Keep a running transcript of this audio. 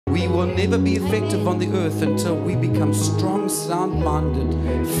We will never be effective on the earth until we become strong,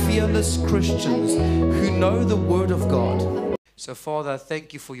 sound-minded, fearless Christians who know the Word of God. So, Father, I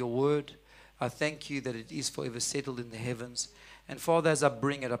thank you for your Word. I thank you that it is forever settled in the heavens. And Father, as I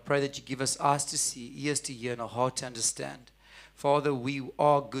bring it, I pray that you give us eyes to see, ears to hear, and a heart to understand. Father, we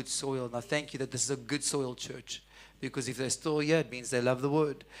are good soil, and I thank you that this is a good soil church. Because if they're still here, it means they love the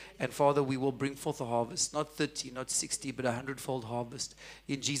word. And Father, we will bring forth a harvest, not 30, not 60, but 100-fold harvest.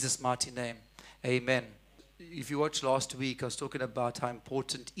 In Jesus' mighty name, amen. If you watched last week, I was talking about how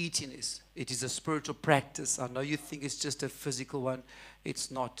important eating is. It is a spiritual practice. I know you think it's just a physical one. It's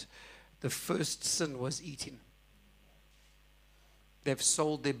not. The first sin was eating. They've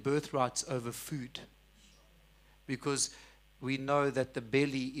sold their birthrights over food. Because we know that the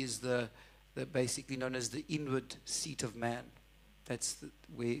belly is the basically known as the inward seat of man. That's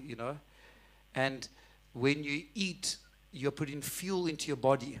where, you know. And when you eat, you're putting fuel into your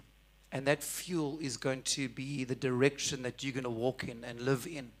body. And that fuel is going to be the direction that you're going to walk in and live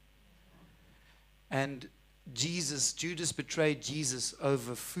in. And Judas betrayed Jesus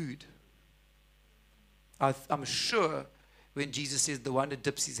over food. I'm sure when Jesus says, the one that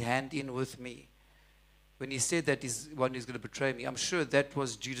dips his hand in with me, when he said that is one who's going to betray me, I'm sure that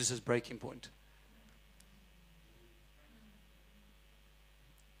was Judas's breaking point.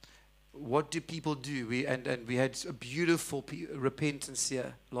 What do people do? We had a beautiful repentance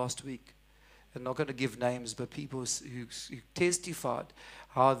here last week. I'm not going to give names, but people who testified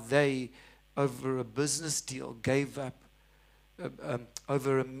how they, over a business deal, gave up,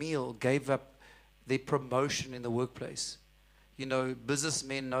 over a meal, gave up their promotion in the workplace. You know,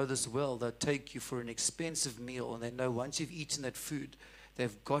 businessmen know this well. They'll take you for an expensive meal, and they know once you've eaten that food,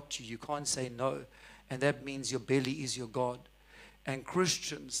 they've got you. You can't say no. And that means your belly is your God. And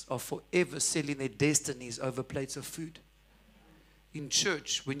Christians are forever selling their destinies over plates of food. In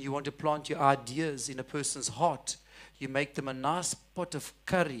church, when you want to plant your ideas in a person's heart, you make them a nice pot of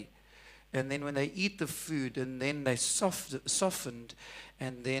curry. And then when they eat the food, and then they softened,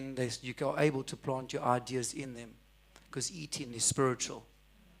 and then you are able to plant your ideas in them. Because eating is spiritual.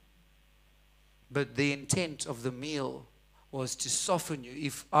 But the intent of the meal was to soften you.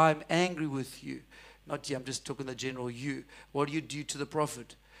 If I'm angry with you, not you, I'm just talking the general you. What do you do to the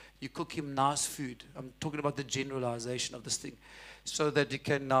prophet? You cook him nice food. I'm talking about the generalization of this thing. So that you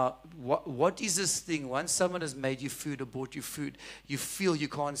can now, what is this thing? Once someone has made you food or bought you food, you feel you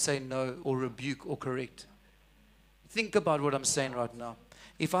can't say no or rebuke or correct. Think about what I'm saying right now.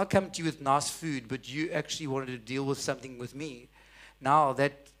 If I come to you with nice food, but you actually wanted to deal with something with me, now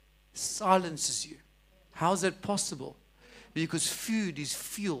that silences you. How is that possible? Because food is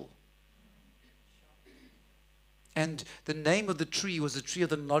fuel. And the name of the tree was the tree of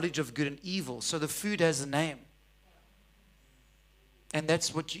the knowledge of good and evil. So the food has a name. And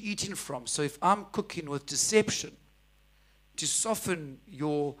that's what you're eating from. So if I'm cooking with deception to soften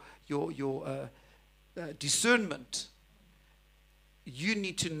your discernment, you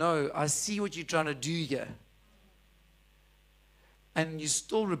need to know, I see what you're trying to do here. And you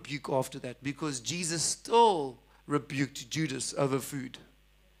still rebuke after that, because Jesus still rebuked Judas over food.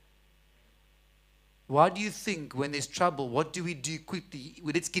 Why do you think when there's trouble, what do we do quickly?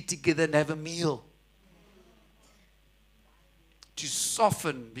 Well, let's get together and have a meal. To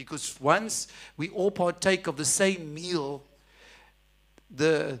soften, because once we all partake of the same meal,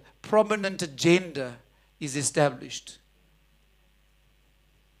 the prominent agenda is established.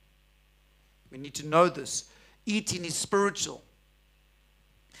 We need to know this. Eating is spiritual.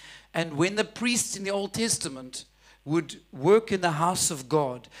 And when the priests in the Old Testament would work in the house of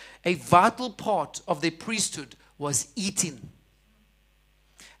God, a vital part of their priesthood was eating.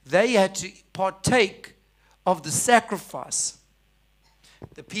 They had to partake of the sacrifice.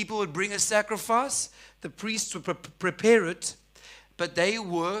 The people would bring a sacrifice, the priests would prepare it, but they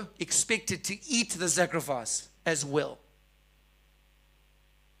were expected to eat the sacrifice as well.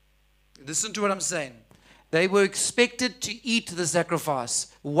 Listen to what I'm saying. They were expected to eat the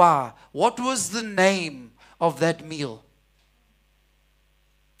sacrifice. Why? What was the name of that meal?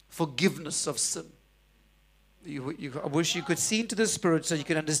 Forgiveness of sin. I wish you could see into the Spirit so you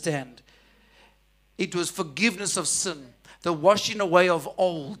can understand. It was forgiveness of sin. The washing away of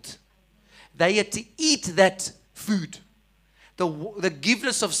old. They had to eat that food. The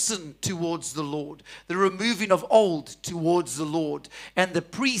forgiveness of sin towards the Lord. The removing of old towards the Lord. And the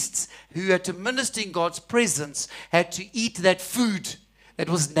priests who had to minister in God's presence had to eat that food that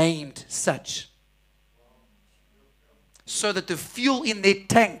was named such. So that the fuel in their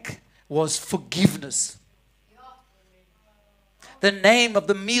tank was forgiveness. The name of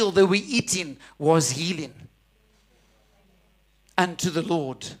the meal they were eating was healing. unto the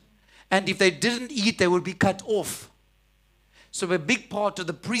Lord. And if they didn't eat, they would be cut off. So a big part of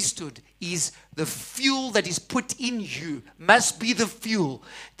the priesthood is the fuel that is put in you must be the fuel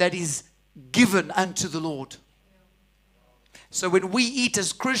that is given unto the Lord. So when we eat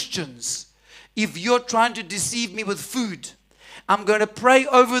as Christians, if you're trying to deceive me with food, I'm going to pray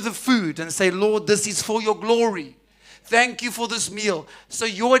over the food and say, Lord, this is for your glory. Thank you for this meal. So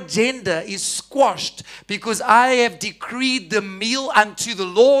your agenda is squashed because I have decreed the meal unto the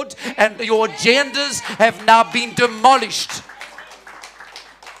Lord, and your agendas have now been demolished.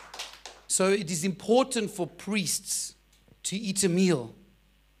 So it is important for priests to eat a meal.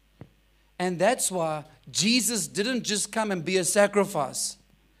 And that's why Jesus didn't just come and be a sacrifice.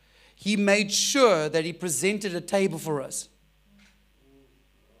 He made sure that he presented a table for us.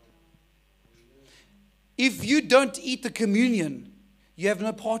 If you don't eat the communion, you have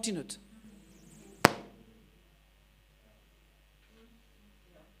no part in it.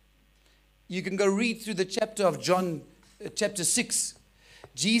 You can go read through the chapter of John, chapter 6.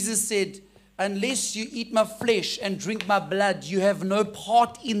 Jesus said, unless you eat my flesh and drink my blood, you have no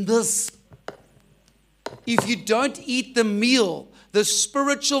part in this. If you don't eat the meal, the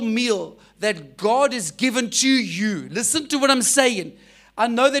spiritual meal that God has given to you, listen to what I'm saying. I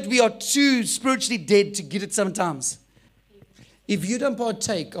know that we are too spiritually dead to get it sometimes. If you don't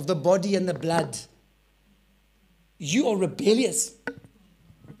partake of the body and the blood, you are rebellious.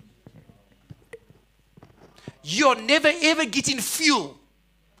 You're never ever getting fuel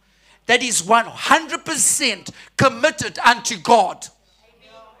that is 100% committed unto God.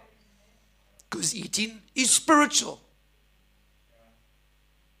 Because eating is spiritual.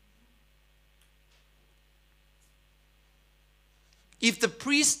 If the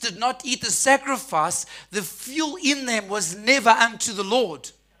priests did not eat the sacrifice, the fuel in them was never unto the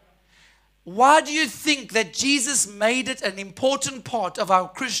Lord. Why do you think that Jesus made it an important part of our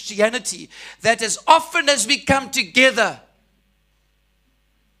Christianity, that as often as we come together,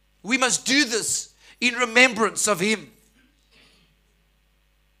 we must do this in remembrance of him?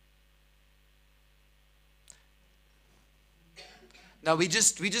 Now we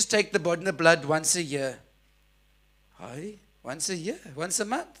just take the body and the blood once a year. Aye? Once a year, once a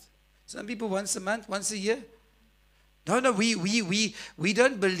month. Some people once a month, once a year. No, we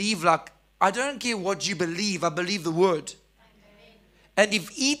don't believe like, I don't care what you believe, I believe the word. And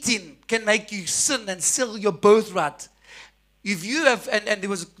if eating can make you sin and sell your birthright, if you have, and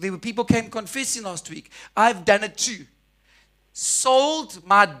there were people came confessing last week, I've done it too. Sold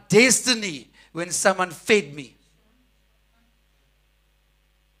my destiny when someone fed me.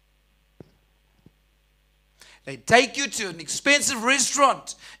 They take you to an expensive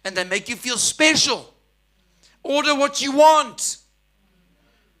restaurant and they make you feel special. Order what you want.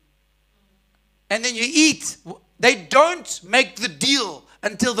 And then you eat. They don't make the deal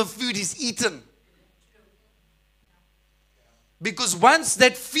until the food is eaten. Because once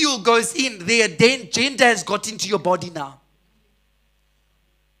that fuel goes in, their agenda has got into your body now.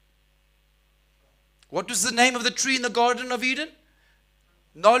 What was the name of the tree in the Garden of Eden?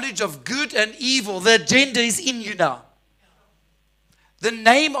 Knowledge of good and evil. The agenda is in you now. The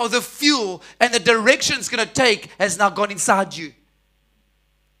name of the fuel and the direction it's going to take has now gone inside you.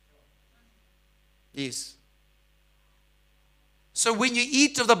 Yes. So when you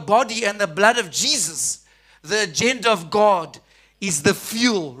eat of the body and the blood of Jesus, the agenda of God is the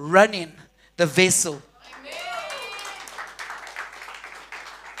fuel running the vessel.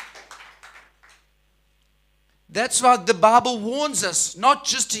 That's why the Bible warns us not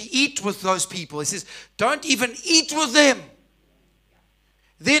just to eat with those people. It says, don't even eat with them.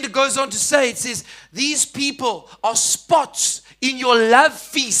 Then it goes on to say, it says, these people are spots in your love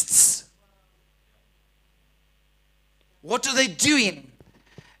feasts. What are they doing?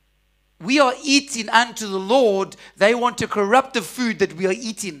 We are eating unto the Lord. They want to corrupt the food that we are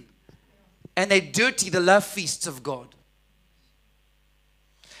eating. And they dirty the love feasts of God.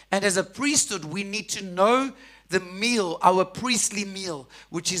 And as a priesthood, we need to know the meal, our priestly meal,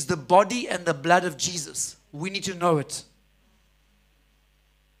 which is the body and the blood of Jesus. We need to know it.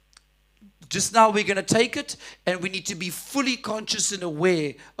 Just now we're going to take it, and we need to be fully conscious and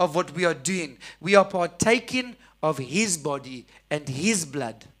aware of what we are doing. We are partaking of his body and his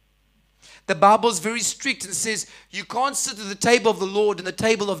blood. The Bible is very strict and says you can't sit at the table of the Lord and the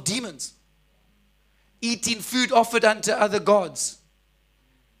table of demons, eating food offered unto other gods.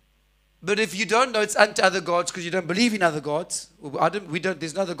 But if you don't know it's unto other gods because you don't believe in other gods,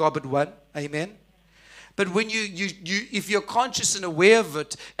 there's no other God but one. Amen. But when if you're conscious and aware of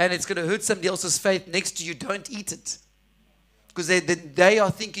it and it's going to hurt somebody else's faith next to you, don't eat it. Because they are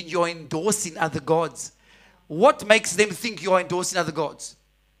thinking you're endorsing other gods. What makes them think you are endorsing other gods?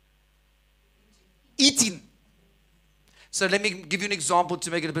 Eating. So let me give you an example to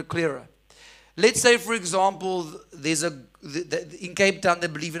make it a bit clearer. Let's say, for example, in Cape Town they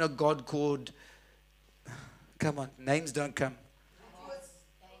believe in a god called, come on, names don't come.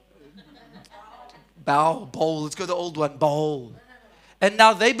 Baal. Let's go to the old one, Baal. And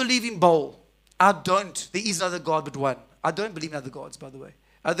now they believe in Baal. I don't. There is another God but one. I don't believe in other gods, by the way.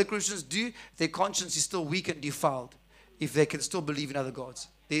 Other Christians do. Their conscience is still weak and defiled if they can still believe in other gods.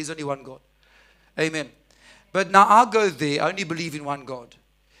 There is only one God. Amen. But now I go there, I only believe in one God.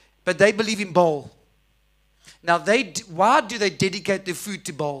 But they believe in Baal. Now, why do they dedicate their food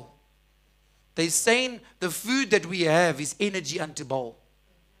to Baal? They're saying the food that we have is energy unto Baal.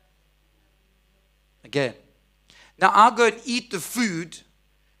 Again. Now, I go and eat the food.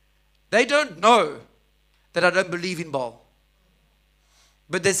 They don't know that I don't believe in Baal.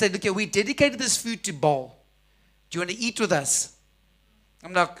 But they say, look here, we dedicated this food to Baal. Do you want to eat with us?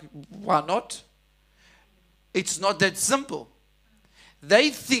 I'm like, why not? It's not that simple. They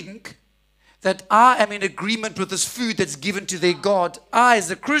think that I am in agreement with this food that's given to their God. I, as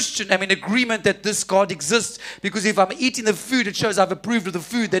a Christian, am in agreement that this God exists, because if I'm eating the food, it shows I've approved of the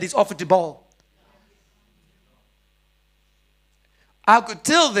food that is offered to Baal. I could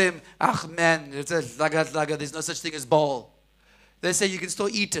tell them, man, there's no such thing as Baal. They say you can still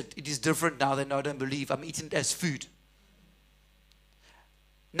eat it. It is different now. They know I don't believe. I'm eating it as food.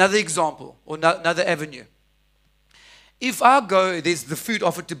 Another example, or another avenue. If I go, there's the food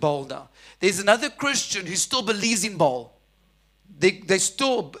offered to Baal now. There's another Christian who still believes in Baal. They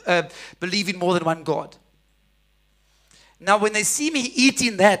still believe in more than one God. Now, when they see me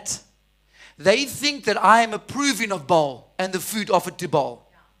eating that, they think that I am approving of Baal and the food offered to Baal.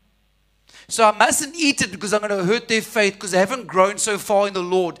 So I mustn't eat it because I'm going to hurt their faith, because they haven't grown so far in the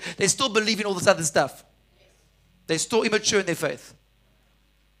Lord. They still believe in all this other stuff. They're still immature in their faith.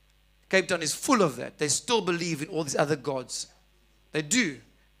 Cape Town is full of that. They still believe in all these other gods. They do.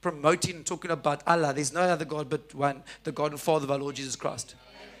 Promoting and talking about Allah. There's no other God but one, the God and Father of our Lord Jesus Christ.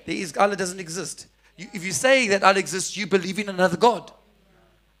 Allah doesn't exist. If you say that Allah exists, you believe in another God.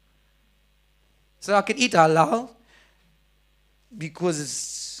 So I can eat halal because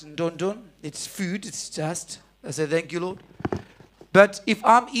it's don. It's food. It's just. I say, thank you, Lord. But if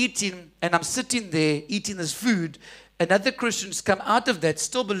I'm eating and I'm sitting there eating this food, and other Christians come out of that,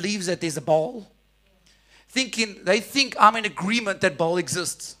 still believes that there's a Baal, they think I'm in agreement that Baal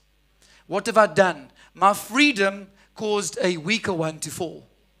exists. What have I done? My freedom caused a weaker one to fall.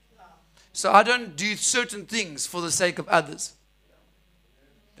 So I don't do certain things for the sake of others.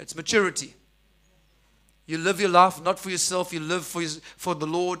 That's maturity. You live your life not for yourself, you live for the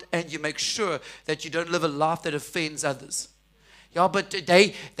Lord, and you make sure that you don't live a life that offends others. Yeah, but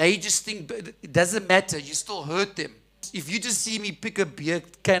they just think it doesn't matter, you still hurt them. If you just see me pick a beer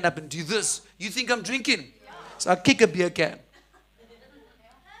can up and do this, you think I'm drinking. So I kick a beer can.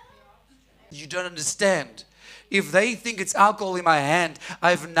 You don't understand. If they think it's alcohol in my hand,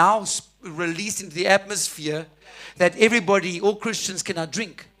 I've now released into the atmosphere that everybody, all Christians, cannot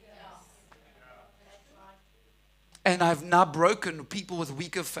drink. And I've now broken people with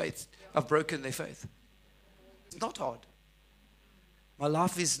weaker faith. I've broken their faith. It's not hard. My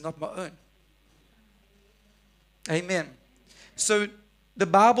life is not my own. Amen. So the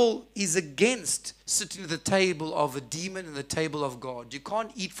Bible is against sitting at the table of a demon and the table of God. You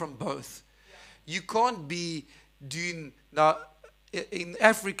can't eat from both. You can't be doing, now in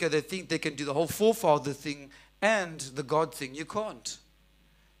Africa they think they can do the whole forefather thing and the God thing. You can't.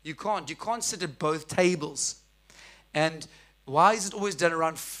 You can't sit at both tables. And why is it always done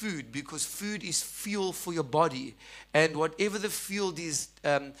around food? Because food is fuel for your body. And whatever the field is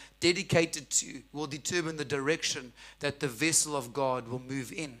dedicated to will determine the direction that the vessel of God will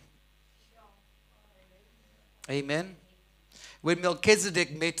move in. Amen. When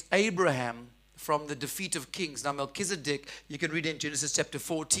Melchizedek met Abraham from the defeat of kings. Now Melchizedek, you can read in Genesis chapter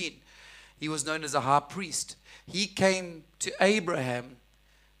 14. He was known as a high priest. He came to Abraham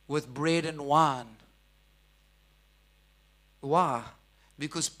with bread and wine. Why?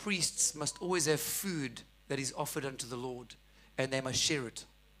 Because priests must always have food that is offered unto the Lord, and they must share it.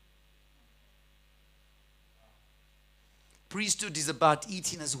 Priesthood is about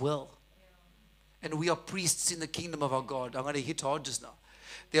eating as well. And we are priests in the kingdom of our God. I'm going to hit hard just now.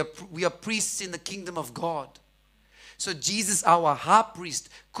 We are priests in the kingdom of God. So Jesus, our high priest,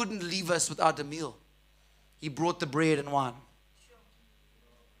 couldn't leave us without a meal. He brought the bread and wine.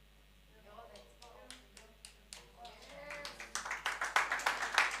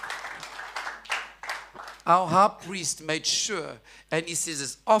 Our high priest made sure, and he says,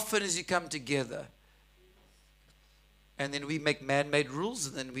 as often as you come together, And then we make man-made rules,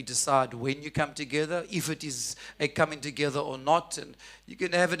 and then we decide when you come together, if it is a coming together or not. And you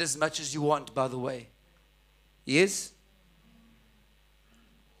can have it as much as you want, by the way. Yes?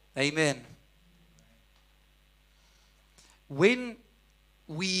 Amen. When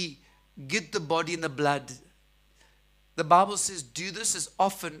we get the body and the blood, the Bible says, do this as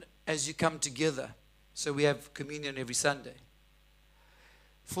often as you come together. So we have communion every Sunday.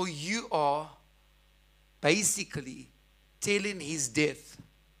 For you are basically telling his death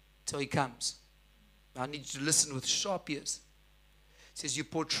till he comes. I need you to listen with sharp ears. It says you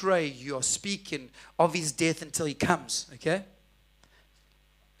portray, you are speaking of his death until he comes. Okay? Are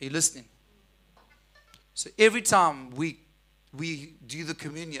you listening? So every time we do the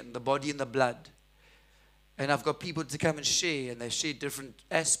communion, the body and the blood, and I've got people to come and share, and they share different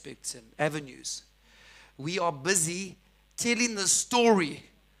aspects and avenues, we are busy telling the story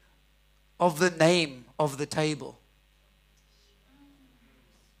of the name of the table.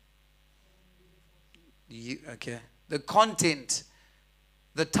 Okay. The content,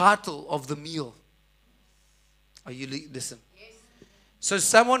 the title of the meal. Are you listen? Yes. So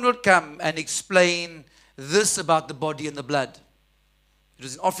someone would come and explain this about the body and the blood. It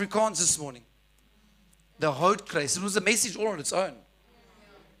was in Afrikaans this morning. The Houtkruis. It was a message all on its own.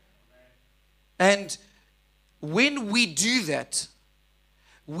 And when we do that,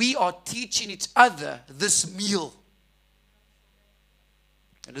 we are teaching each other this meal.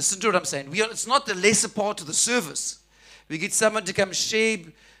 And listen to what I'm saying. It's not the lesser part of the service. We get someone to come share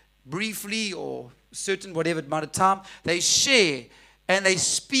briefly or certain whatever amount of time. They share and they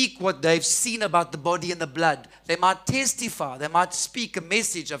speak what they've seen about the body and the blood. They might testify. They might speak a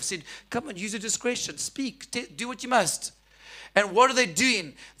message. I've said, come and use your discretion. Speak. Do what you must. And what are they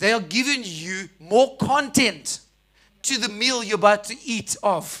doing? They are giving you more content to the meal you're about to eat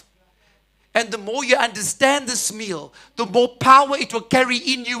of. And the more you understand this meal, the more power it will carry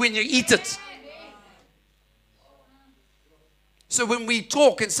in you when you eat it. So when we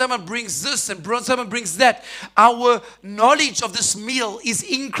talk and someone brings this and someone brings that, our knowledge of this meal is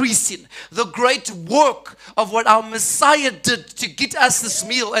increasing. The great work of what our Messiah did to get us this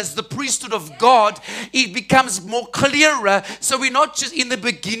meal as the priesthood of God, it becomes more clearer. So we're not just in the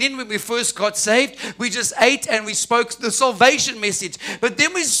beginning when we first got saved, we just ate and we spoke the salvation message. But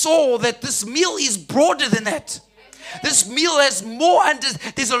then we saw that this meal is broader than that. This meal has more,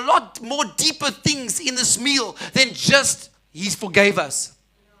 there's a lot more deeper things in this meal than just He forgave us.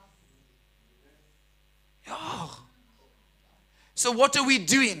 Oh. So what are we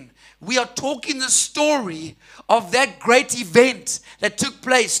doing? We are talking the story of that great event that took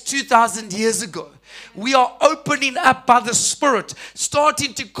place 2,000 years ago. We are opening up by the Spirit,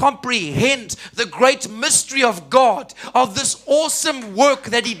 starting to comprehend the great mystery of God, of this awesome work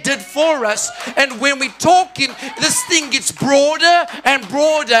that He did for us. And when we're talking, this thing gets broader and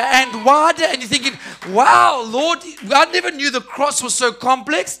broader and wider. And you're thinking, wow, Lord, I never knew the cross was so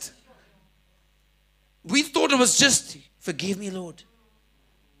complex. We thought it was just, forgive me, Lord.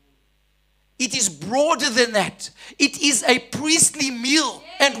 It is broader than that. It is a priestly meal,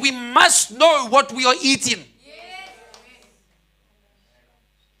 and we must know what we are eating.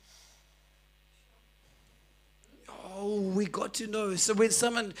 Oh, we got to know. So when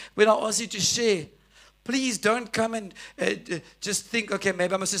I ask you to share, please don't come and just think, okay,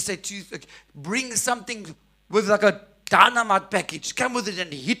 maybe I must just say bring something with like a dynamite package. Come with it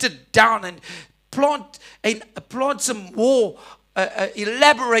and hit it down and plant some more.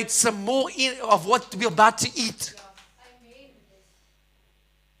 Elaborate some more of what we're about to eat.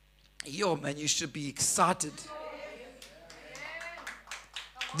 Yo, man, you should be excited.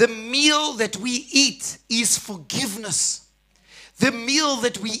 The meal that we eat is forgiveness. The meal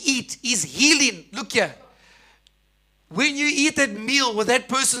that we eat is healing. Look here. When you eat that meal with that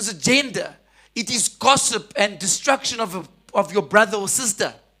person's agenda, it is gossip and destruction of your brother or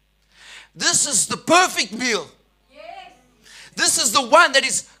sister. This is the perfect meal. This is the one that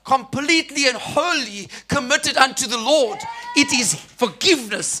is completely and wholly committed unto the Lord. It is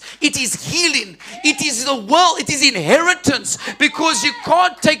forgiveness. It is healing. It is the will. It is inheritance. Because you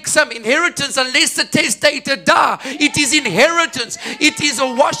can't take some inheritance unless the testator die. It is inheritance. It is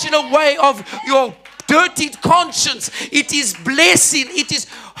a washing away of your dirtied conscience. It is blessing. It is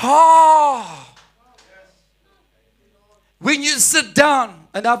when you sit down.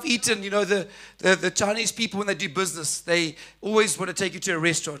 And I've eaten, the Chinese people, when they do business, they always want to take you to a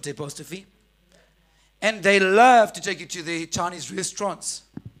restaurant, Pastor Fee. And they love to take you to the Chinese restaurants.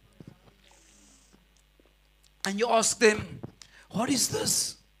 And you ask them, what is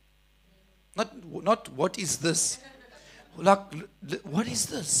this? Not what is this? Like, what is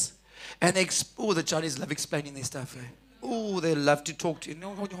this? And the Chinese love explaining their stuff. Oh, they love to talk to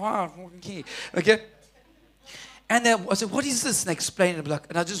you. Okay? And then I said, what is this? And they explained it.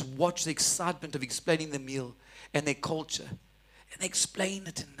 And I just watched the excitement of explaining the meal and their culture. And they explain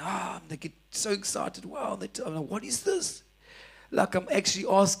it, and they get so excited. Wow, they tell me, what is this? Like I'm actually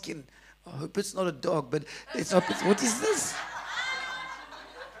asking, I hope it's not a dog, but it's not, what is this?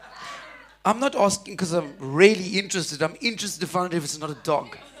 I'm not asking because I'm really interested. I'm interested to find out if it's not a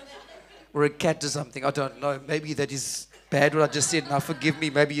dog or a cat or something. I don't know. Maybe that is bad what I just said. Now forgive me.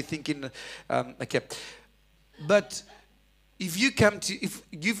 Maybe you're thinking, okay. But if you come to,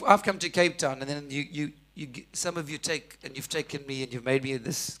 I've come to Cape Town, and then some of you you've taken me and you've made me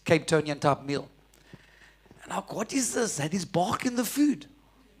this Cape Townian type meal. And I'm like, what is this? That is bark in the food.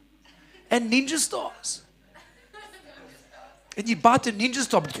 And ninja stars. And you bite a ninja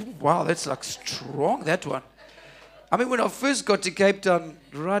star. Wow, that's like strong, that one. I mean, when I first got to Cape Town,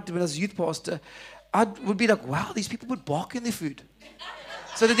 right when I was a youth pastor, I would be like, wow, these people put bark in their food.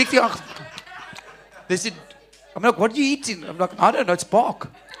 So the next thing, they said, I'm like, what are you eating? I'm like, I don't know, it's bark.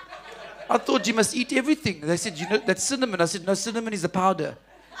 I thought you must eat everything. They said, you know, that's cinnamon. I said, no, cinnamon is the powder.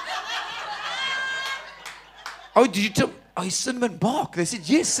 Oh, did you tell? Oh, it's cinnamon bark. They said,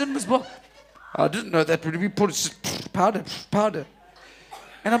 yes, cinnamon's bark. I didn't know that, but we put powder.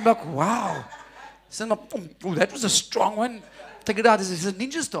 And I'm like, wow. So I'm like, oh, that was a strong one. Take it out. It's a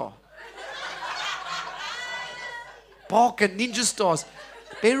ninja star. Bark and ninja stars.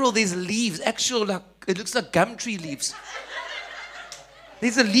 Beryl, there's leaves. Actual, like, it looks like gum tree leaves.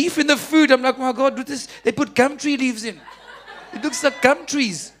 There's a leaf in the food. I'm like, oh my God, with this, they put gum tree leaves in. It looks like gum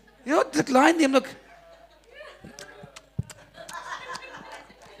trees. You know, the line there, I'm like,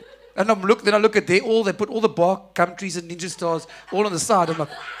 and then I look at they put all the bark, gum trees and ninja stars all on the side. I'm like,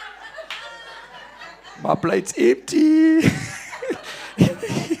 my plate's empty.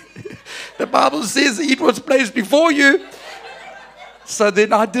 The Bible says, eat what's placed before you. So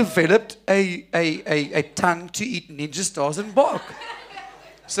then I developed a tongue to eat ninja stars and bark.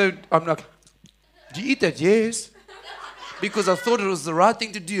 So I'm like, do you eat that? Yes. Because I thought it was the right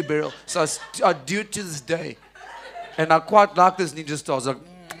thing to do, Beryl. So I do it to this day. And I quite like this ninja stars. Like,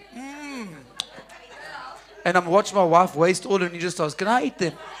 And I'm watching my wife waste all the ninja stars. Can I eat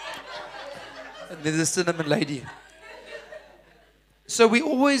them? And there's a cinnamon lady. So we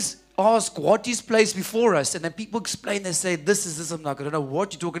always ask what is placed before us, and then people explain. They say, "This is this." I'm like, I don't know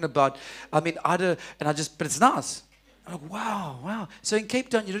what you're talking about. I mean, but it's nice. I'm like, wow. So in Cape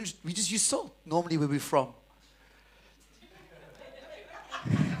Town, we just use salt normally where we're from.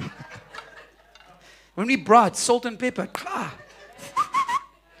 When we brought salt and pepper,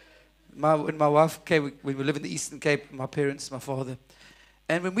 when my wife came, when we live in the Eastern Cape, my parents, my father,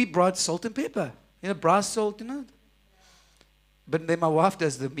 and when we brought salt and pepper, brass salt, But then my wife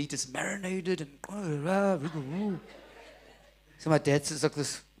does the meat is marinated and so my dad says like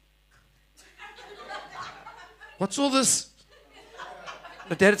this. What's all this?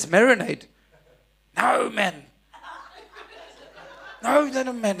 My dad, it's marinade. No, man.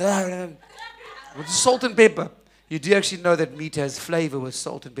 No, man. No. With salt and pepper. You do actually know that meat has flavor with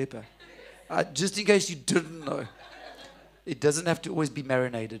salt and pepper. Just in case you didn't know. It doesn't have to always be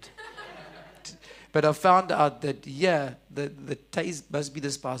marinated. But I found out that, the taste must be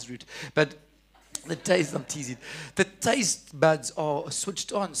the spice route. But the taste, I'm teasing. The taste buds are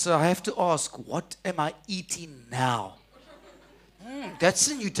switched on. So I have to ask, what am I eating now?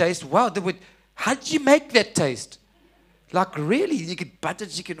 That's a new taste. Wow. How did you make that taste? Like, really? You get butter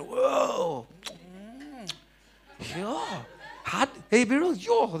chicken. Whoa. Yeah. Hey, Beryl,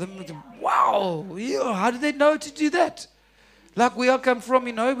 wow. Yeah. How did they know to do that? Like where I come from,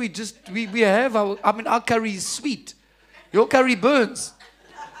 we have our curry is sweet. Your curry burns.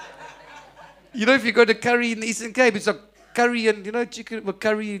 If you go to curry in the Eastern Cape, it's like curry and, chicken,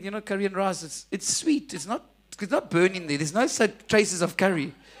 curry, curry and rice. It's sweet. It's not burning there. There's no such traces of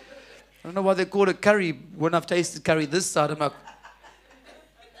curry. I don't know why they call it curry. When I've tasted curry this side, I'm like,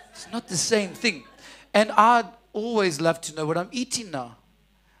 it's not the same thing. And I'd always love to know what I'm eating now.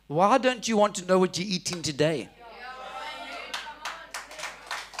 Why don't you want to know what you're eating today?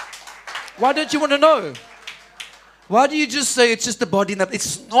 Why don't you want to know? Why do you just say it's just the body?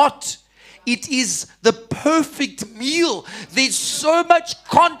 It's not. It is the perfect meal. There's so much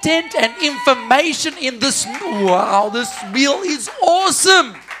content and information in this. Wow, this meal is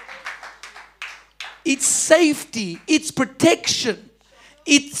awesome. It's safety. It's protection.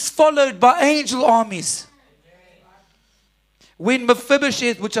 It's followed by angel armies. When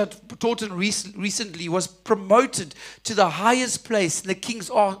Mephibosheth, which I taught in recently, was promoted to the highest place in the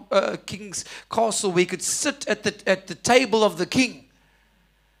king's castle, where he could sit at the table of the king.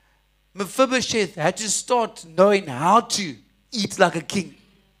 Mephibosheth had to start knowing how to eat like a king.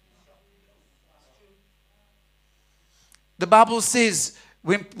 The Bible says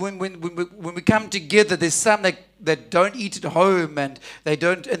when we come together, there's some that don't eat at home, and they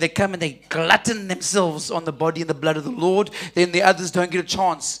come and they glutton themselves on the body and the blood of the Lord. Then the others don't get a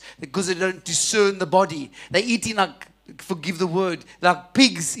chance because they don't discern the body. They're eating like, forgive the word, like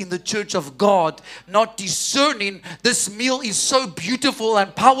pigs in the church of God, not discerning this meal is so beautiful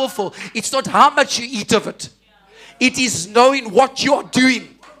and powerful. It's not how much you eat of it. It is knowing what you are doing.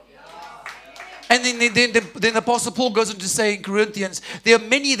 And then the Apostle Paul goes on to say in Corinthians, there are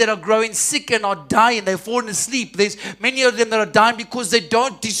many that are growing sick and are dying. They've fallen asleep. There's many of them that are dying because they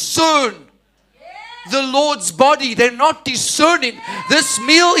don't discern the Lord's body. They're not discerning. This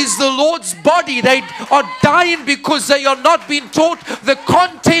meal is the Lord's body. They are dying because they are not being taught the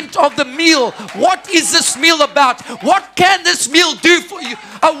content of the meal. What is this meal about? What can this meal do for you?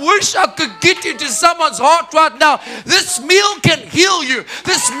 I wish I could get into someone's heart right now. This meal can heal you.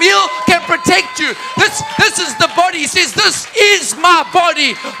 This meal can protect you. This is the body. He says, this is my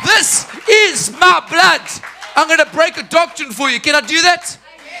body. This is my blood. I'm going to break a doctrine for you. Can I do that?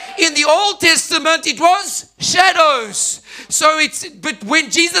 In the Old Testament, it was shadows. But when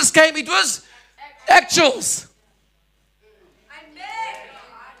Jesus came, it was actuals.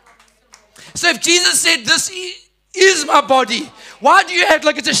 So if Jesus said, this is my body, why do you act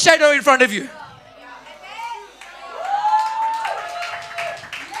like it's a shadow in front of you?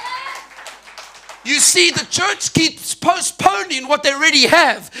 You see, the church keeps postponing what they already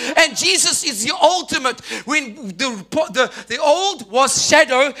have. And Jesus is the ultimate. When the old was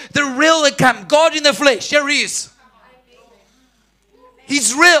shadow, the real will come. God in the flesh. Here he is.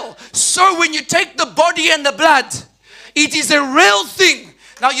 He's real. So when you take the body and the blood, it is a real thing.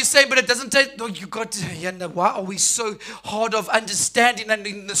 Now you say, but it doesn't take, no, you got to, why are we so hard of understanding and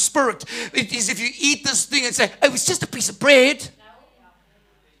in the spirit? It is if you eat this thing and say, oh, it's just a piece of bread.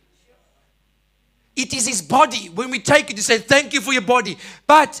 It is his body. When we take it, you say, thank you for your body.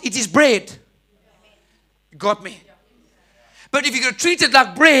 But it is bread. You got me? But if you're going to treat it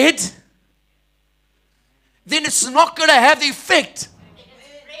like bread, then it's not going to have the effect.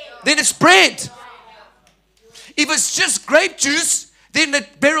 Then it's bread. If it's just grape juice, then it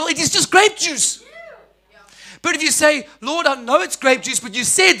is just grape juice. But if you say, Lord, I know it's grape juice, but you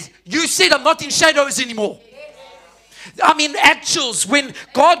said I'm not in shadows anymore. I mean actuals. When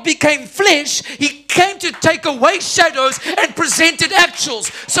God became flesh, he came to take away shadows and presented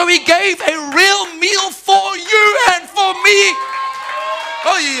actuals. So he gave a real meal for you and for me.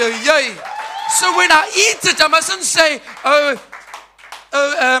 Oh, yeah. So when I eat it, I mustn't say,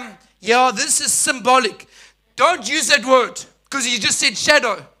 yeah, this is symbolic. Don't use that word because you just said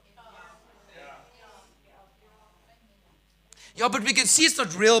shadow. Yeah, but we can see it's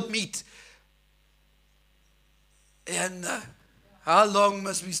not real meat. And how long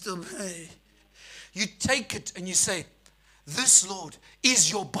must we still pay? You take it and you say, this, Lord,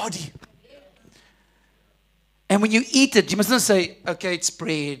 is your body. And when you eat it, you must not say, okay, it's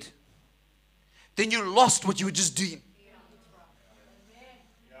bread. Then you lost what you were just doing.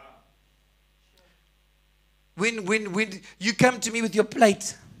 When you come to me with your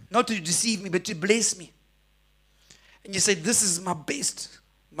plate, not to deceive me, but to bless me. And you say, this is my best,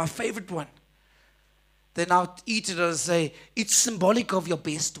 my favorite one. Then I'll eat it and say, it's symbolic of your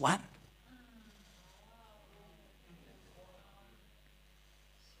best one.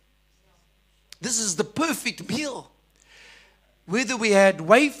 This is the perfect meal. Whether we had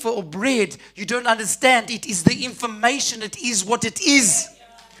wafer or bread, you don't understand. It is the information. It is what it is.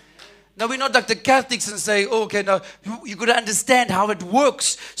 Now, we're not like the Catholics and say, oh, okay, no, you've got to understand how it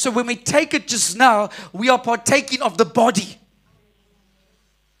works. So when we take it just now, we are partaking of the body.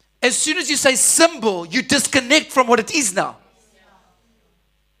 As soon as you say symbol, you disconnect from what it is now.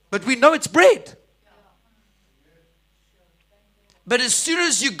 But we know it's bread. But as soon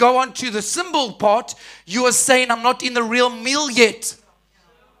as you go on to the symbol part, you are saying, I'm not in the real meal yet.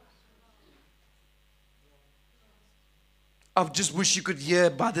 I just wish you could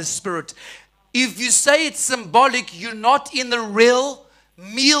hear by the Spirit. If you say it's symbolic, you're not in the real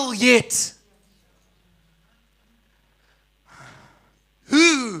meal yet.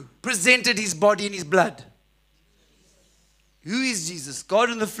 Who presented his body and his blood? Who is Jesus? God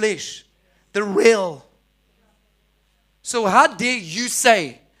in the flesh. The real. So how dare you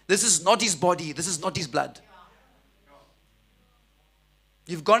say, this is not his body, this is not his blood?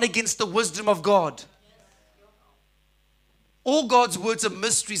 You've gone against the wisdom of God. All God's words are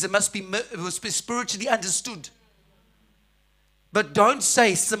mysteries that must be spiritually understood. But don't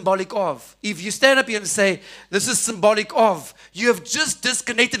say symbolic of. If you stand up here and say, this is symbolic of, you have just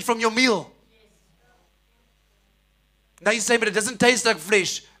disconnected from your meal. Now you say, but it doesn't taste like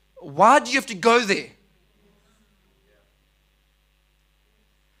flesh. Why do you have to go there?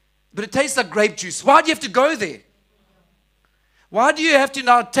 But it tastes like grape juice. Why do you have to go there? Why do you have to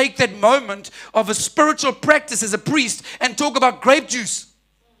now take that moment of a spiritual practice as a priest and talk about grape juice?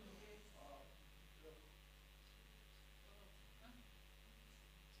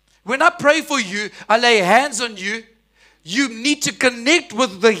 When I pray for you, I lay hands on you, you need to connect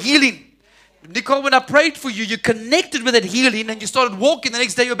with the healing. Nicole, when I prayed for you, you connected with that healing and you started walking. The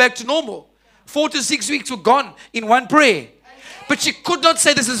next day you're back to normal. 4 to 6 weeks were gone in one prayer. But she could not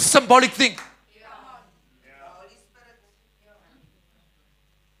say this is a symbolic thing.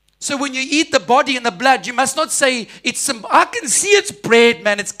 So when you eat the body and the blood, you must not say it's I can see it's bread,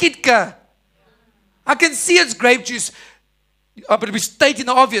 man. It's kitka. I can see it's grape juice. But we're stating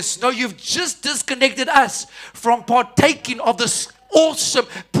the obvious. No, you've just disconnected us from partaking of this awesome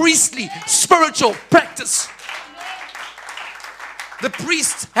priestly spiritual practice. The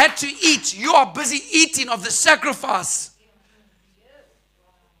priest had to eat. You are busy eating of the sacrifice.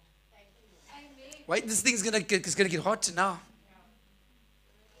 Wait, this thing's gonna get hot now.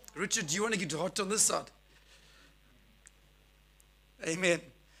 Richard, do you want to get hot on this side? Amen.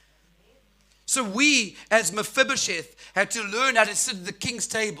 So we, as Mephibosheth, had to learn how to sit at the king's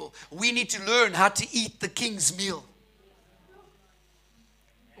table. We need to learn how to eat the king's meal.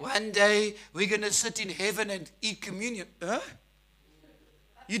 One day, we're going to sit in heaven and eat communion. Huh?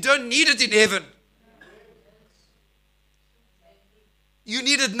 You don't need it in heaven. You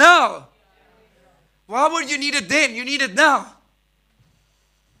need it now. Why would you need it then? You need it now.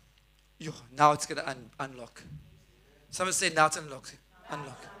 Now it's going to unlock. Someone say, now it's unlocked.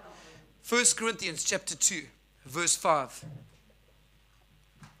 Unlock. 1 Corinthians chapter 2, verse 5.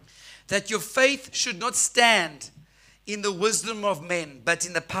 That your faith should not stand in the wisdom of men, but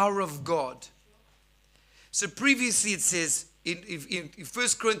in the power of God. So previously it says in 1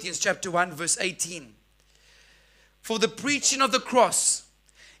 Corinthians chapter 1, verse 18. For the preaching of the cross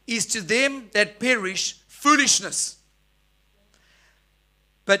is to them that perish foolishness.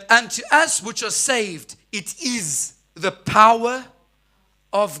 But unto us which are saved, it is the power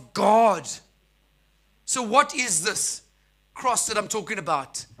of God. So what is this cross that I'm talking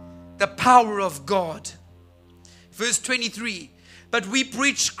about? The power of God. Verse 23. But we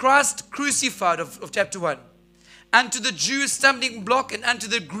preach Christ crucified of chapter 1. Unto the Jews stumbling block, and unto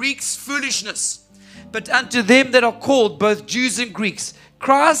the Greeks foolishness. But unto them that are called, both Jews and Greeks,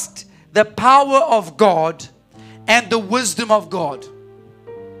 Christ the power of God and the wisdom of God.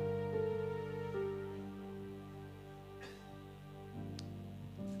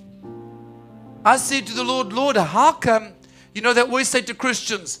 I said to the Lord, Lord, how come, they always say to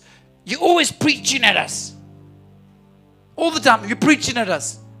Christians, you're always preaching at us. All the time, you're preaching at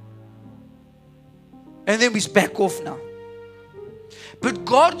us. And then we back off now. But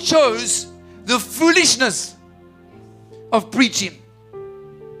God chose the foolishness of preaching.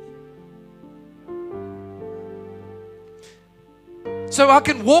 So I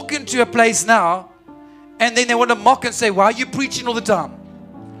can walk into a place now, and then they want to mock and say, why are you preaching all the time?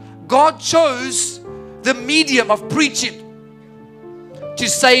 God chose the medium of preaching to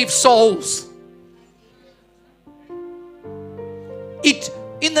save souls.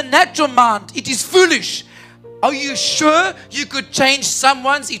 In the natural mind, it is foolish. Are you sure you could change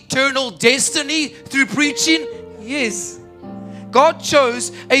someone's eternal destiny through preaching? Yes. God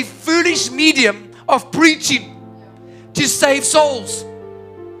chose a foolish medium of preaching to save souls.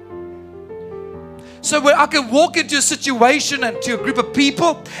 So where I can walk into a situation and to a group of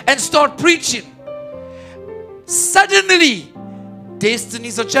people and start preaching, suddenly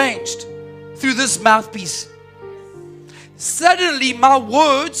destinies are changed through this mouthpiece. Suddenly my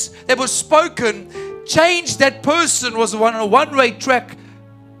words that were spoken changed that person was on a one-way track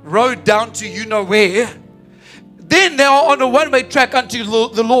road down to you know where. Then they are on a one-way track unto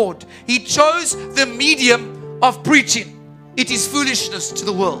the Lord. He chose the medium of preaching. It is foolishness to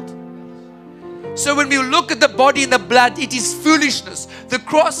the world. So when we look at the body and the blood, it is foolishness. The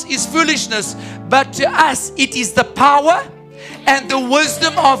cross is foolishness, but to us it is the power and the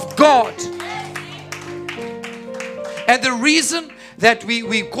wisdom of God. And the reason that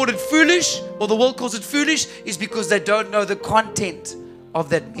we call it foolish, or the world calls it foolish, is because they don't know the content of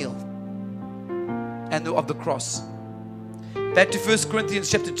that meal and of the cross. Back to 1 Corinthians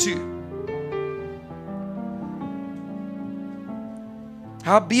chapter 2.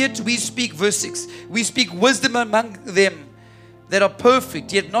 Howbeit we speak, verse 6, we speak wisdom among them that are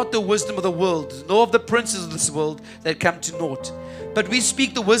perfect, yet not the wisdom of the world, nor of the princes of this world that come to naught. But we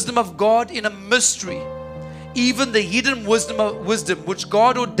speak the wisdom of God in a mystery, even the hidden wisdom which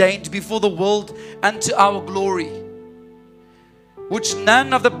God ordained before the world unto our glory, which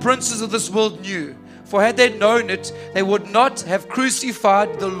none of the princes of this world knew. For had they known it, they would not have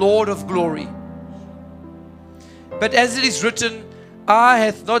crucified the Lord of glory. But as it is written, eye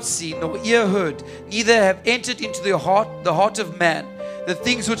hath not seen, nor ear heard, neither have entered into the heart of man, the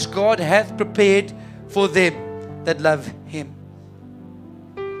things which God hath prepared for them that love Him.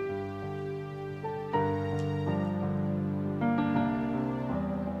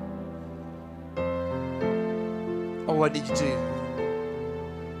 Oh, what did you do?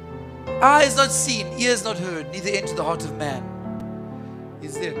 Eye has not seen, ear has not heard, neither entered the heart of man.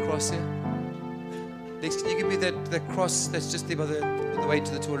 Is there a cross here? Lex, can you give me that cross that's just there by the way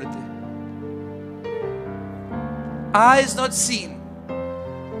to the toilet there? Eye has not seen,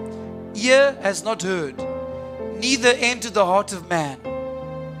 ear has not heard, neither entered the heart of man,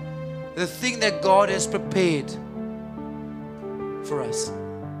 the thing that God has prepared for us,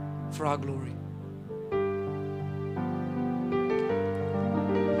 for our glory.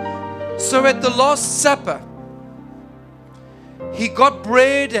 So at the Last Supper, He got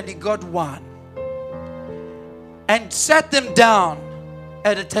bread and He got wine and sat them down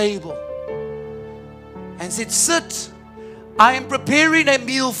at a table and said, sit, I am preparing a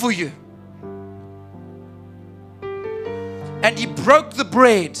meal for you. And He broke the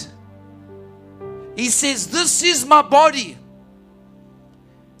bread. He says, this is my body.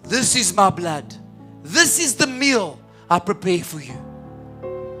 This is my blood. This is the meal I prepare for you.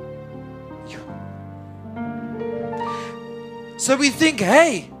 So we think,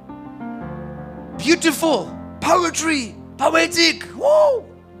 hey, beautiful, poetry, poetic, whoa.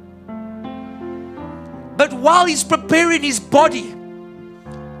 But while He's preparing His body,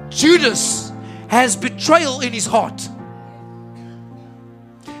 Judas has betrayal in his heart.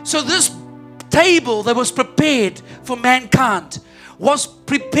 So this table that was prepared for mankind was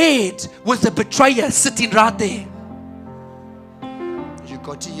prepared with the betrayer sitting right there. You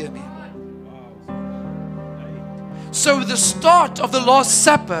got to hear me. So the start of the Last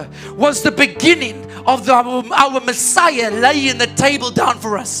Supper was the beginning of our Messiah laying the table down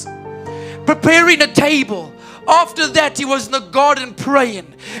for us, preparing a table. After that, He was in the garden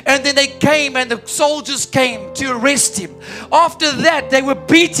praying, and then they came and the soldiers came to arrest Him. After that, they were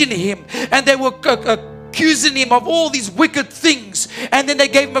beating Him and they were accusing Him of all these wicked things, and then they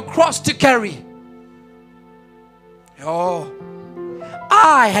gave Him a cross to carry. Oh,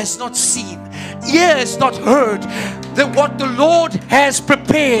 eye has not seen, ear has not heard that what the Lord has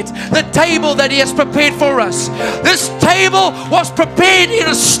prepared, the table that He has prepared for us. This table was prepared in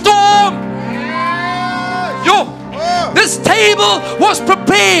a storm. This table was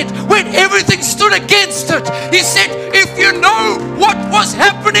prepared when everything stood against it. He said, if you know what was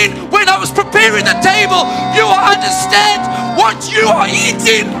happening when I was preparing the table, you will understand what you are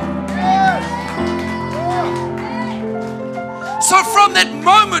eating. So from that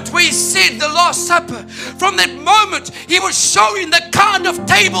moment where He said the Last Supper, from that moment He was showing the kind of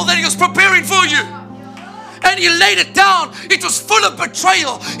table that He was preparing for you. And He laid it down. It was full of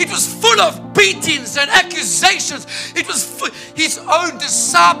betrayal. It was full of beatings and accusations. It was His own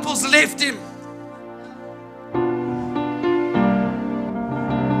disciples left Him.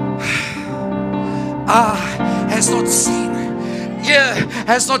 Eye has not seen, ear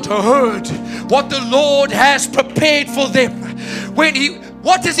has not heard what the Lord has prepared for them.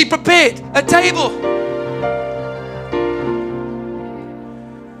 What has He prepared? A table.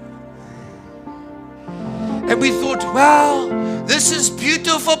 And we thought, wow, this is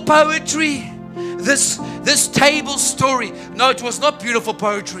beautiful poetry. This table story. No, it was not beautiful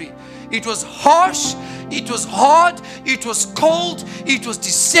poetry. It was harsh. It was hard. It was cold. It was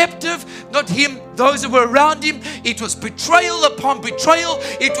deceptive. Not Him, those that were around Him. It was betrayal upon betrayal.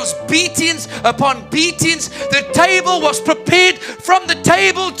 It was beatings upon beatings. The table was prepared from the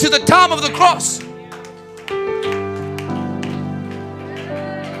table to the time of the cross.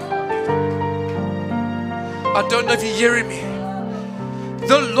 I don't know if you're hearing me.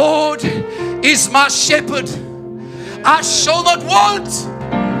 The Lord is my shepherd. I shall not want.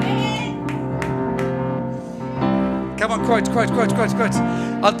 Come on, quote.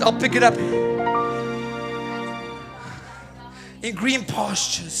 I'll pick it up. In green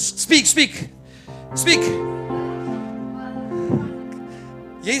pastures. Speak.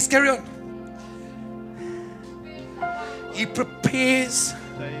 Yes, carry on. He prepares.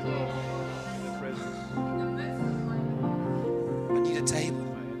 I need a table.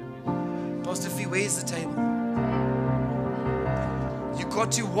 Pastor Fee, where's the table?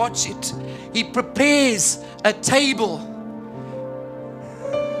 got to watch it. He prepares a table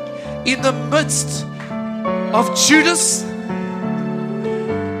in the midst of Judas.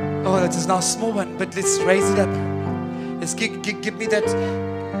 Oh, that is now a small one, but let's raise it up. Let's give me that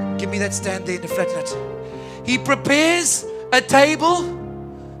stand there in the flat nut. He prepares a table,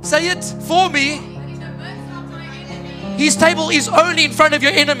 say it, for me. His table is only in front of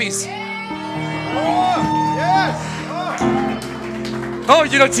your enemies. Oh,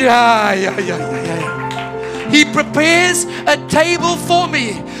 you don't see. He prepares a table for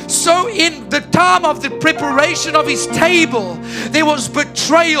me. So in the time of the preparation of his table, there was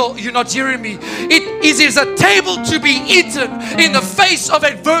betrayal. You're not hearing me. It is a table to be eaten in the face of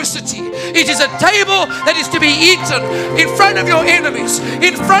adversity. It is a table that is to be eaten in front of your enemies,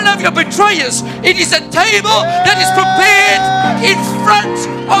 in front of your betrayers. It is a table that is prepared in front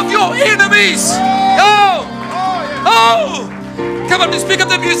of your enemies. Oh! Oh! Come on, let's pick up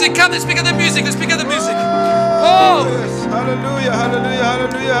the music. Come, let's pick up the music. Let's pick up the music. Oh! Yes. Hallelujah, hallelujah,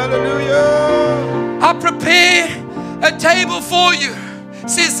 hallelujah, hallelujah. I prepare a table for you,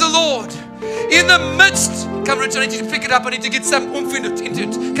 says the Lord. In the midst, come Richard, I need you to pick it up. I need to get some oomph into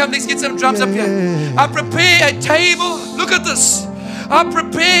it. Come, let's get some drums up here. I prepare a table. Look at this. I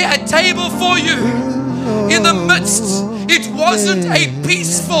prepare a table for you. In the midst, it wasn't a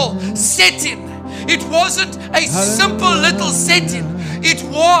peaceful setting. It wasn't a simple little setting. It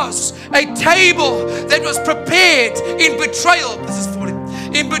was a table that was prepared in betrayal. This is for him.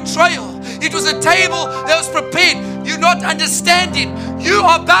 In betrayal. It was a table that was prepared. You're not understanding. You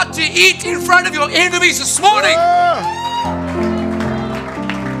are about to eat in front of your enemies this morning.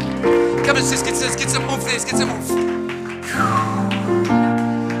 Come on, sis, get some oomph. Let's get some oomph.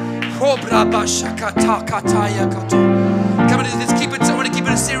 Come on, let's keep it. I want to keep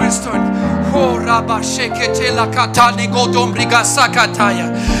it a serious tone.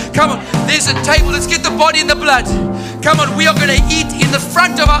 Come on, there's a table. Let's get the body and the blood. Come on, we are going to eat in the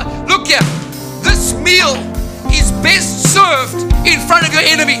front of our. Look here. This meal is best served in front of your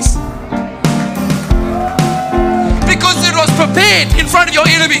enemies, because it was prepared in front of your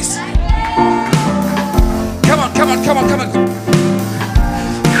enemies. Come on, come on, come on, come on.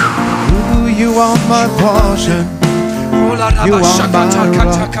 Ooh, you are my portion. You are my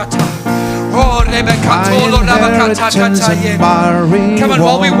rock. Come on,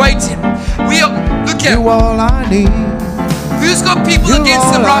 while we're waiting, we are. Look here. You all I need. Who's got people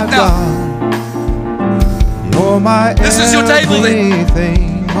against them right now? You're my This is your table then.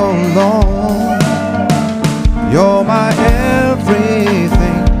 everything, oh Lord. You're my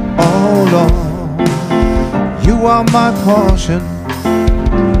everything, oh Lord. You are my portion.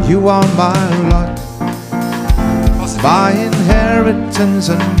 You are my lot. My inheritance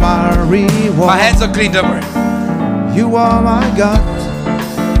and my reward. My hands are clean, don't worry. You are my God.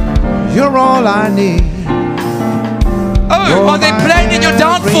 You're all I need. Oh, You're are they planning your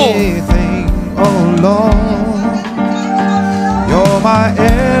downfall? everything, oh Lord. You're my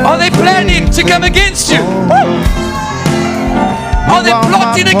everything. Are they planning to come against you? Are they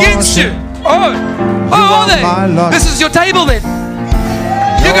plotting against you? Oh, are they? This is your table then.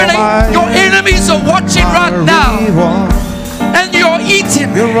 Your enemies are watching right now, and you're eating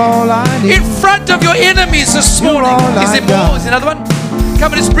in front of your enemies this morning. Is there more? Is there another one?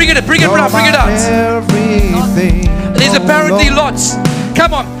 Come on, let's bring it out. Bring it out. Bring it out. There's apparently lots.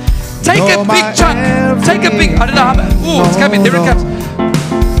 Come on, take a big chunk. Take a big. I don't know how much. Oh, it's coming. There it comes.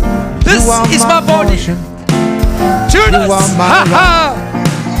 This is my body. Judas. Ha ha.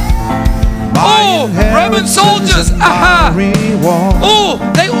 Oh, Roman soldiers. Aha. Oh,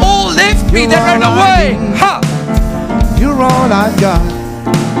 they all left me. They ran away. Ha. You're all I got.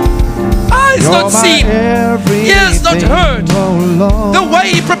 Eyes not seen, ears not heard. The way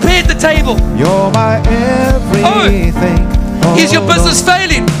he prepared the table. You're my everything. Is your business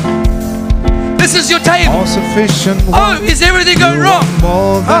failing? This is your table. All sufficient. Oh, is everything going wrong?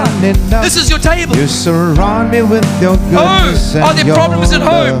 This is your table. You surround me with your goodness. Oh, are there problems at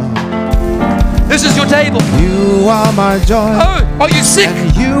home? This is your table. You are my joy. Oh, are you sick?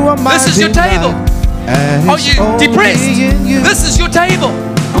 And you are my this is your table. Are you depressed? This is your table.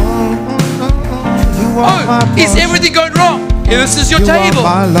 Oh, is everything going wrong? Yeah, this is your table.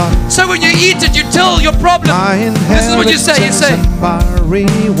 So when you eat it, you tell your problem. This is what you say. You say,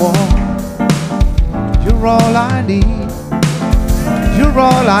 you're all I need. You're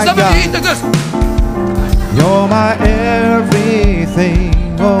all I got. Some of you eat like this. You're my everything,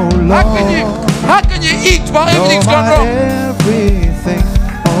 oh Lord. How can you eat while everything's going wrong? Everything,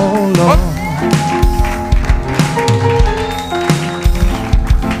 oh Lord.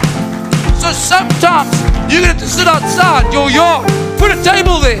 So sometimes you're going to sit outside your yard Put a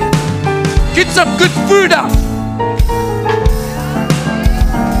table there. Get some good food out.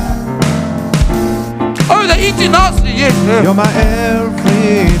 Oh, they're eating nicely. Yes. You're my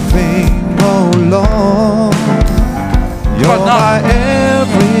everything, oh Lord. You're my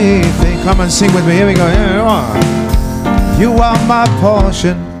everything. Come and sing with me. Here we go. Here you are. You are my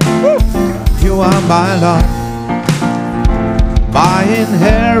portion. You are my Lord. My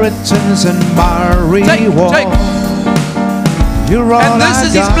inheritance and my reward. You're all and this I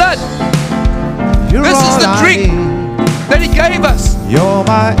is got. His blood. You're this all is the I drink need. that He gave us. You're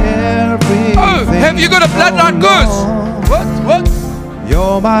my everything. Oh, have you got a bloodline curse? What?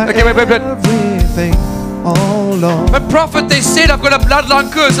 You're my Okay, wait. everything. Oh Lord. My prophet, they said I've got a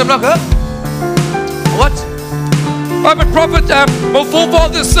bloodline curse. I'm like, huh? What? I'm a prophet, my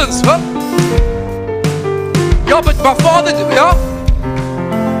forefathers' sins, huh? Yeah, but my father, yeah?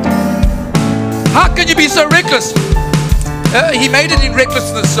 How can you be so reckless? He made it in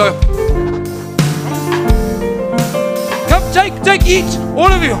recklessness, so. Come, take, eat,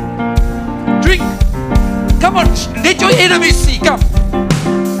 all of you. Drink. Come on, let your enemies see, come.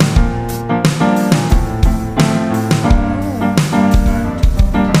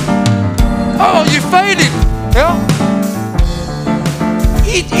 Oh, you're failing, yeah?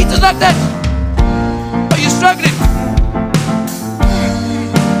 Eat it like that. Are you struggling?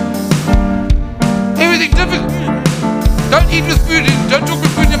 Everything difficult. Don't eat with food. Don't talk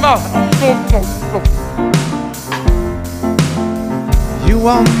with food in your mouth. No. You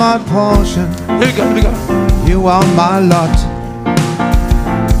are my portion. Here we go. You are my lot.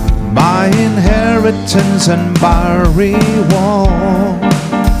 My inheritance and my reward.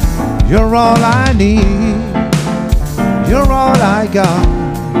 You're all I need. You're all I got.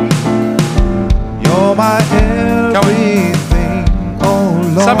 You're my everything,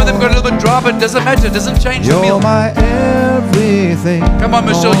 oh Lord. Some of them got a little bit dry, but it doesn't matter. It doesn't change the meal. You're my everything. Come on,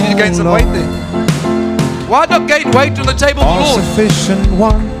 Michelle, you need to gain some weight there. Why not gain weight on the table of the All Lord? sufficient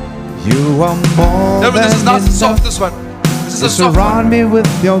one. You are more No, but this is nice and enough. soft, this one. This is a soft Surround one. me with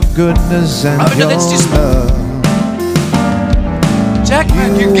your goodness and Oh, no, your that's too small. love. Jack,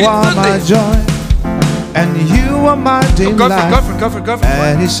 man, you You get are in my there. joy, and you are my delight. Go for it.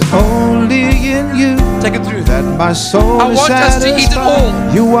 And it's only in you Take it through. that my soul I is want us to eat it all.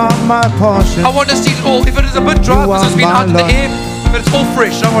 satisfied. You are my portion, I want us to eat it all. If it is a bit dry You because it's are been my out in the Lord. air, but it's all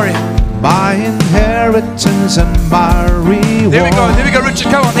fresh, don't worry. my inheritance and my reward. There we go, Richard,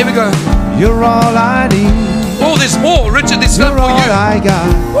 come on, there we go. You're all I need. Oh, there's more, Richard, there's You're some for all you. I got.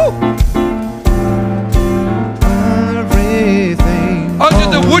 Woo. Everything. Oh, did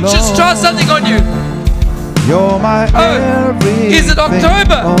the witches Lord. try something on you? You're my everything. Is it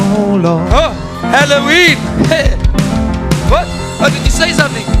October? Oh Lord. Oh, Halloween. What? Oh, did you say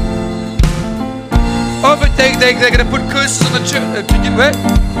something? Oh, but they're going to put curses on the church. Wait,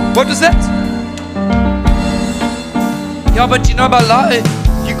 what was that? Yeah, but you know about life,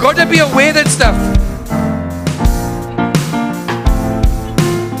 you got to be aware of that stuff.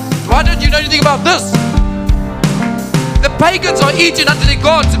 Why don't you know anything about this? The pagans are eating unto their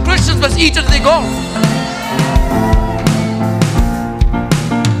gods. The Christians must eat unto their gods.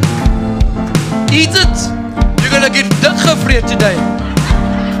 Eat it. You're going to get dik gevreed today.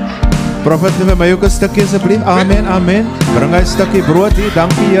 Prophet, neem my ook 'n stukkie asseblief. Amen, amen. Bring hy 'n stukkie brood hier.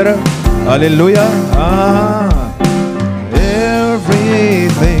 Dankie Here. Halleluja.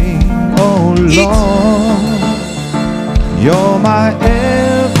 Everything, oh Lord. You're my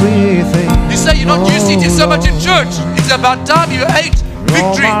everything. You say you're not used to eating so much in church. It's about time you ate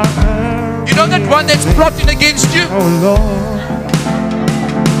victory. You know that one that's plotting against you? Oh Lord.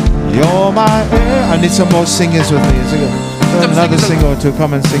 You're my I need some more singers with me. Is it good? Another singer or two,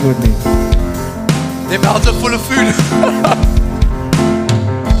 come and sing with me. Their mouths are full of food.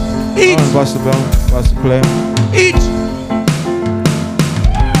 Eat. Come on, Pastor Bell, Pastor Clay. Eat.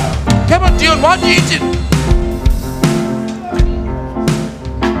 Come on, Dion, why are you eating?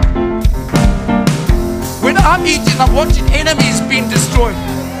 When I'm eating, I'm watching enemies being destroyed.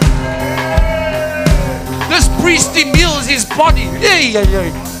 This priestly meal is his body. Yeah.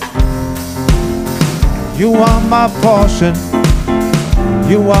 You are my portion.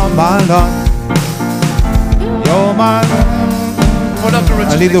 You are my Lord. You're my What up,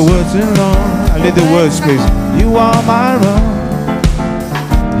 I need the words, Lord. I need the words, please. You are my Lord.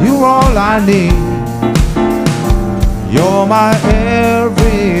 You're all I need. You're my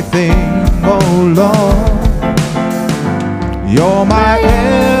everything, oh Lord. You're my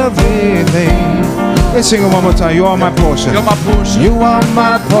everything. Let's sing it one more time. You are my portion. You're my portion. You are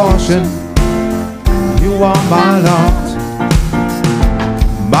my portion. You are my Lord.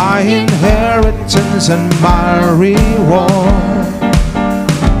 My inheritance and my reward.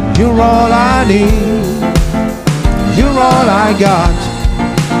 You're all I need. You're all I got.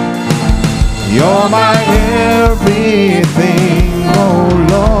 You're my everything, oh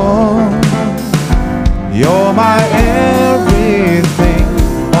Lord. You're my everything,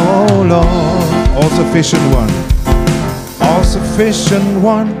 oh Lord. All sufficient one. All sufficient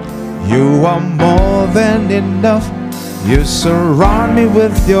one. You are more than enough. You surround me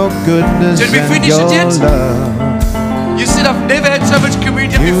with your goodness Did we and finish your it yet? love. You said I've never had so much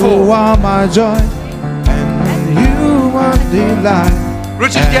communion You before. are my joy, and you are delight.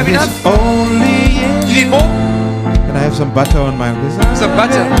 Richard, do you have And enough? it's only in You need more? Can I have some butter on my Some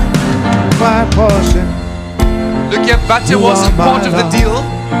butter. My portion. Look here, butter You wasn't are my part of the love. deal.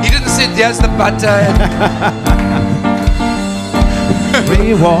 He didn't say there's the butter.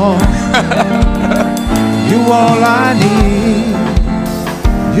 Reward. You all I need.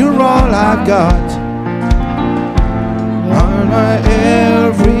 You're all I got. You're my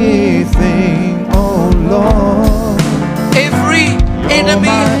everything, oh Lord. Every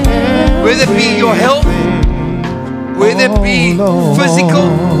enemy, whether it be your health, whether it be physical,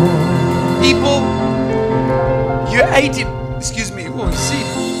 people, you're 18. Excuse me. Oh, see.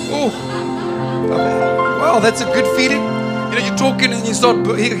 Oh, wow, that's a good feeling. You know, you're talking and you start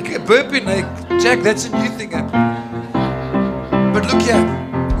burping. Like, Jack, that's a new thing. But look here,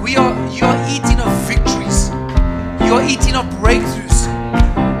 you are eating of victories. You are eating of breakthroughs.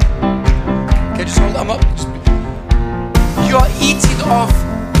 Okay, just hold. You are eating of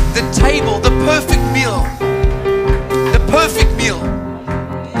the table, the perfect meal. The perfect meal.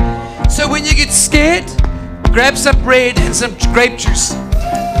 So when you get scared, grab some bread and some grape juice.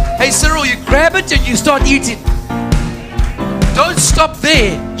 Hey Cyril, you grab it and you start eating. Don't stop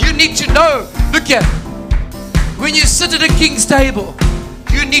there. You need to know. Look here. When you sit at a king's table,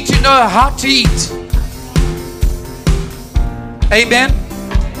 you need to know how to eat. Amen.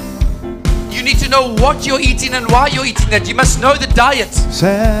 You need to know what you're eating and why you're eating that. You must know the diet.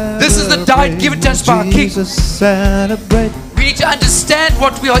 This is the diet given to us by our King. We need to understand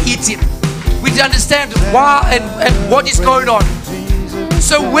what we are eating. We need to understand why and what is going on.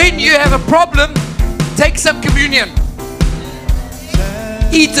 So when you have a problem, take some communion.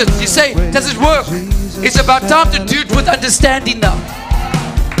 Eat it. You say, does it work? It's about time to do it with understanding now.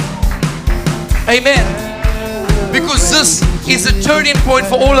 Amen. Because this is a turning point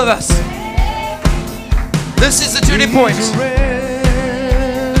for all of us. This is the turning point.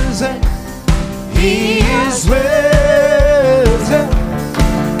 He is risen,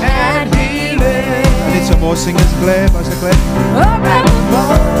 and He lives. I need some more singers, Claire. Pastor Claire.